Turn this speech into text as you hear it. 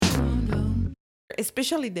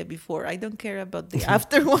Especially the before. I don't care about the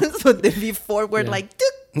after ones, but the before were like...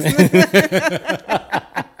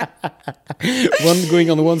 One going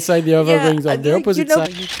on one side, the other going on the opposite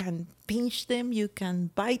side. You can pinch them, you can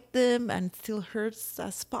bite them, and still hurts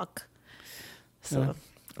as fuck. So,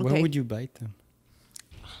 Why would you bite them?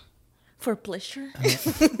 For pleasure.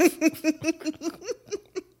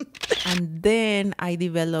 And then I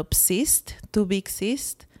developed cyst, 2 big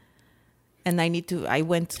cysts. And I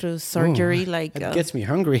went through surgery. It gets me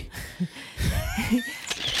hungry.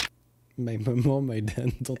 My mom or my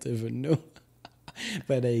dad don't even know.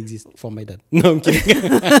 But I exist for my dad. No, I'm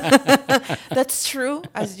kidding. That's true.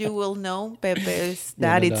 As you will know, Pepe's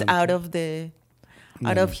dad is out of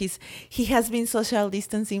his... He has been social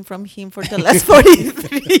distancing from him for the last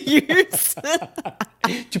 43 years.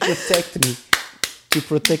 To protect me.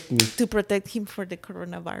 To protect him for the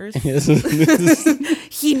coronavirus. Yes.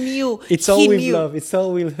 He knew. It's all with love. It's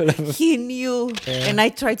all with love. He knew. And I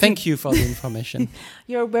tried to... Thank you for the information.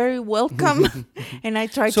 You're very welcome. And I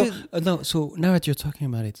tried to... So now that you're talking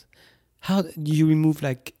about it, how do you remove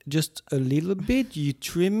just a little bit? Do you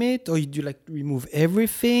trim it, or you do remove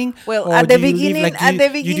everything? Well, or at the beginning,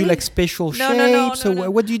 you do special shapes. So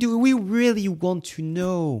what do you do? We really want to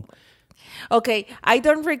know. Okay, I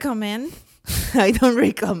don't recommend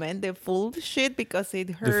the full shit because it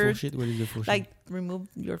hurts. The full shit? What is the full shit? Remove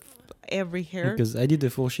your every hair. Because I did the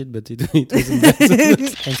full shit, but it wasn't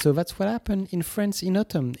that. And so that's what happened in France in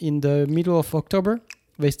autumn. In the middle of October,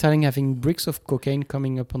 they started having bricks of cocaine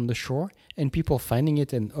coming up on the shore, and people finding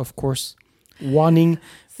it, and of course, warning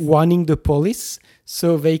the police.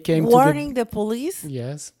 So they came warning the police.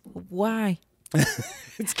 Yes. Why?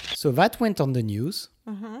 So that went on the news,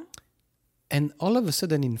 and all of a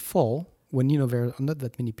sudden in fall, when there are not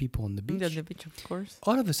that many people on the beach. On the beach, of course.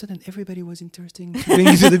 All of a sudden, everybody was interested in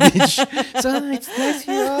going to the beach. So it's nice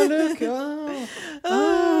here. Oh, look.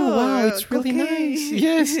 Oh, wow, it's really nice.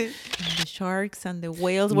 Yes. And the sharks and the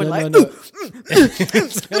whales were No.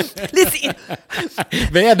 Listen.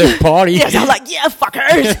 They had a party. Yes, I'm like, yeah,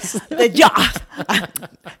 fuckers. The job.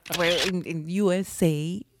 Well, in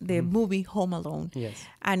USA, the movie Home Alone. Yes.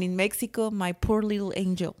 And in Mexico, My Poor Little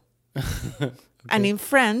Angel. Okay. And in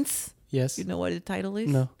France... Yes. You know what the title is?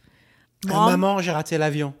 No. Mom, Maman, j'ai raté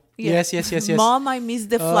l'avion. Yeah. Yes. Mom, I missed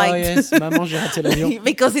the flight. Oh, yes. Maman, j'ai raté l'avion.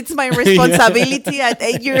 Because it's my responsibility at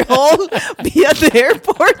 8-year-old be at the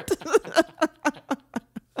airport.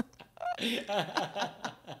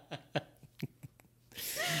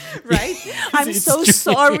 Right? I'm so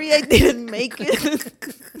sorry I didn't make it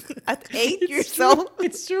at 8 years old.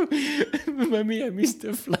 It's true. Mommy, I missed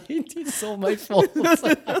the flight. It's all my fault.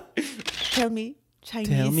 Tell me, Chinese.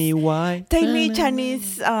 Tell me why. Tell me,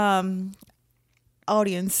 Chinese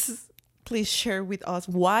audience, please share with us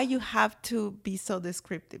why you have to be so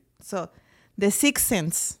descriptive. So, the Sixth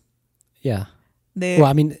Sense. Yeah. Well,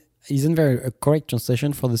 I mean, isn't there a correct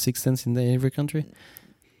translation for the Sixth Sense in every country?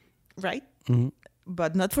 Right. Mm-hmm.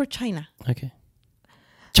 But not for China. Okay.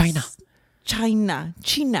 China.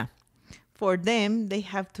 For them, they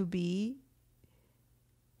have to be,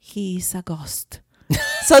 he's a ghost.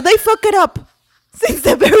 So they fuck it up. Since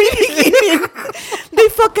the very beginning, they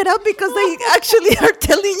fuck it up because they actually are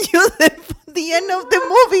telling you the end of the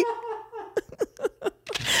movie.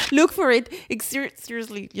 Look for it.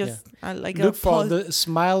 Seriously, just look for the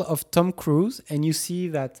smile of Tom Cruise, and you see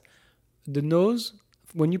that the nose.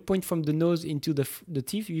 When you point from the nose into the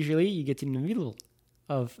teeth, usually you get in the middle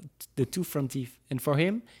of the two front teeth, and for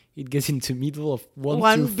him, it gets into the middle of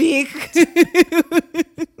one tooth. Big.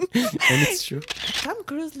 And it's true. Tom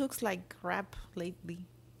Cruise looks like crap lately.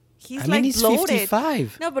 He's he's bloated.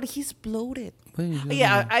 55. No, but he's bloated.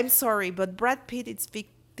 Yeah, I'm sorry, but Brad Pitt is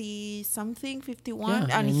 50-something, 51.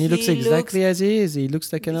 Yeah, and he looks exactly as he is. He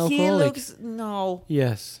looks like an alcoholic. No.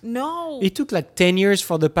 Yes. No. It took 10 years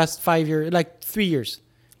for the past 5 years, 3 years.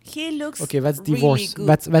 He looks okay. That's divorce. Really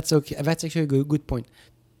good. That's okay. That's actually a good point.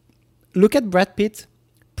 Look at Brad Pitt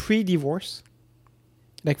pre-divorce,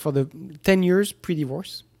 for the 10 years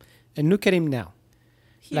pre-divorce, and look at him now.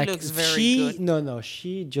 He looks very good. No.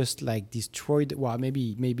 She just destroyed. Well,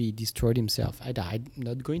 maybe destroyed himself. I'm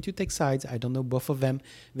not going to take sides. I don't know both of them.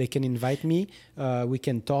 They can invite me. We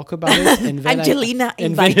can talk about it. And then Angelina,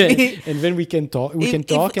 invite me. And then we can talk. We can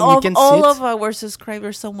all sit. All of our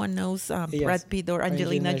subscribers, someone knows yes. Brad Pitt or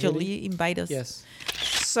Angelina Jolie. Invite us. Yes.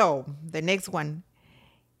 So the next one,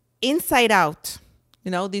 Inside Out.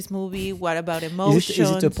 You know this movie. What about emotions? Is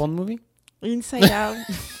it a porn movie? Inside Out.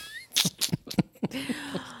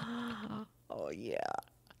 Oh yeah,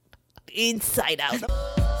 Inside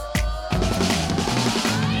Out.